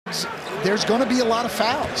There's going to be a lot of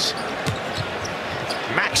fouls.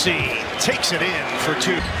 Maxey takes it in for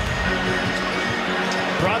two.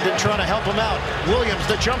 Brogdon trying to help him out. Williams,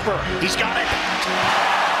 the jumper. He's got it.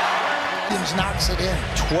 Williams knocks it in.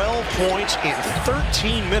 12 points in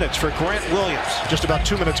 13 minutes for Grant Williams. Just about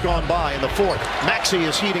 2 minutes gone by in the fourth. Maxey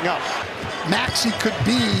is heating up. Maxey could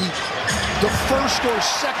be the first or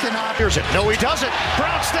second option. Here's it. No, he doesn't.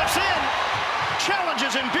 Brown steps in.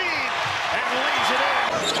 Challenges Embiid and lays it in.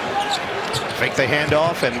 Fake the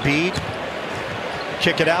handoff. Embiid.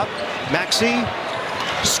 Kick it out. Maxey.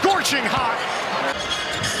 Scorching hot.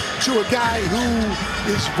 To a guy who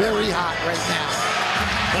is very hot right now.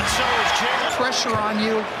 But so is Jalen. Pressure on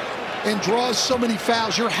you and draws so many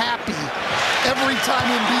fouls. You're happy every time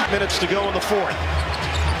Embiid. Minutes to go in the fourth.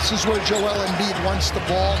 This is where Joel Embiid wants the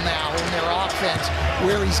ball now in their offense,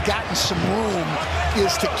 where he's gotten some room,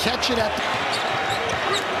 is to catch it at the...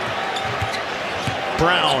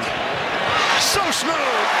 Brown. So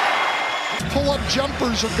smooth. Pull-up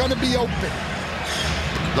jumpers are going to be open.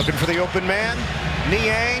 Looking for the open man.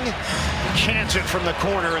 Niang cans it from the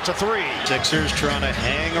corner. It's a three. Sixers trying to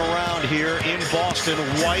hang around here in Boston.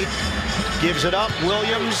 White gives it up.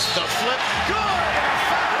 Williams, the flip. Good.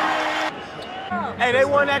 Hey, they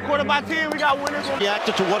won that quarter by 10. We got winners.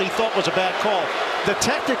 Reacted to what he thought was a bad call. The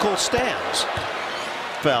technical stands.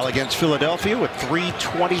 Foul against Philadelphia with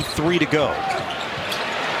 3:23 to go.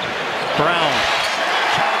 Brown.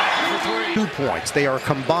 2 points. They are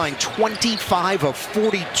combined 25 of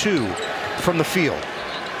 42 from the field.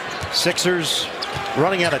 Sixers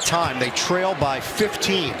running out of time. They trail by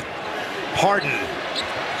 15. Harden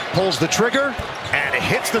pulls the trigger and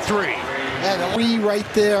hits the three. And a three right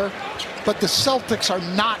there. But the Celtics are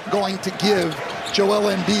not going to give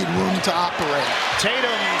Joel Embiid room to operate.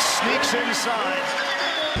 Tatum sneaks inside.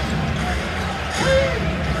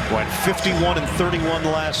 Went 51 and 31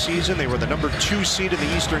 last season. They were the #2 seed in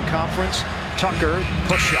the Eastern Conference. Tucker,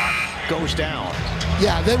 push shot, goes down.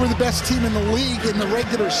 Yeah, they were the best team in the league in the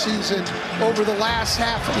regular season over the last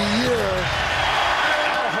half of the year.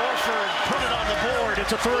 Al Horford put it on the board.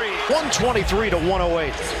 It's a three. 123 to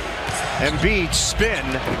 108. Embiid spin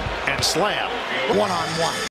and slam. One-on-one.